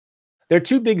There are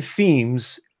two big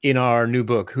themes in our new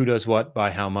book, Who Does What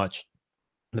by How Much.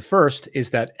 The first is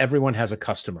that everyone has a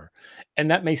customer.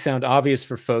 And that may sound obvious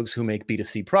for folks who make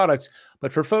B2C products,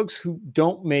 but for folks who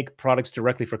don't make products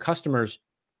directly for customers,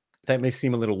 that may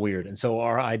seem a little weird. And so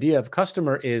our idea of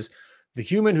customer is the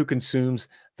human who consumes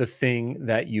the thing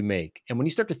that you make. And when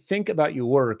you start to think about your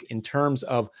work in terms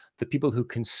of the people who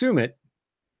consume it,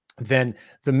 then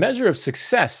the measure of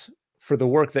success for the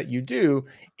work that you do,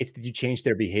 it's that you change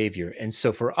their behavior. And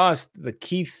so for us, the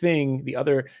key thing, the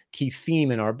other key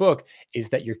theme in our book is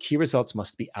that your key results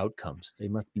must be outcomes. They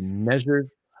must be measures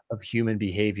of human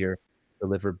behavior,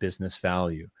 deliver business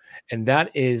value. And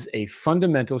that is a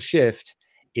fundamental shift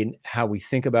in how we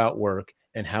think about work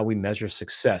and how we measure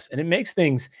success. And it makes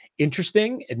things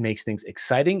interesting. It makes things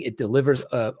exciting. It delivers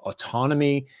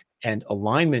autonomy and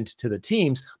alignment to the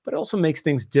teams, but it also makes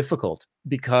things difficult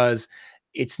because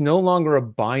it's no longer a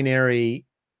binary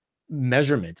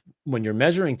measurement. When you're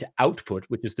measuring to output,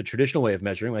 which is the traditional way of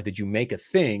measuring, like, did you make a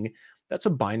thing? That's a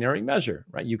binary measure,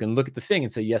 right? You can look at the thing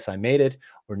and say, yes, I made it,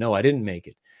 or no, I didn't make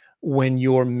it. When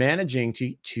you're managing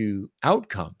to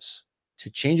outcomes, to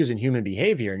changes in human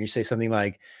behavior, and you say something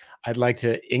like, I'd like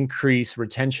to increase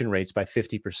retention rates by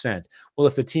 50%. Well,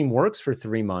 if the team works for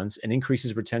 3 months and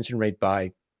increases retention rate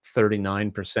by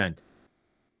 39%,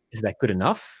 is that good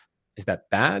enough? Is that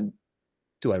bad?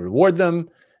 Do I reward them?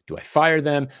 Do I fire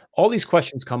them? All these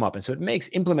questions come up. And so it makes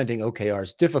implementing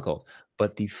OKRs difficult.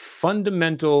 But the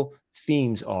fundamental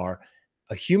themes are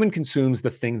a human consumes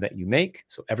the thing that you make.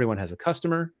 So everyone has a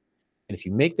customer. And if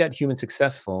you make that human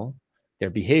successful, their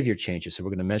behavior changes. So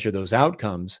we're going to measure those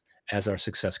outcomes as our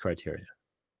success criteria.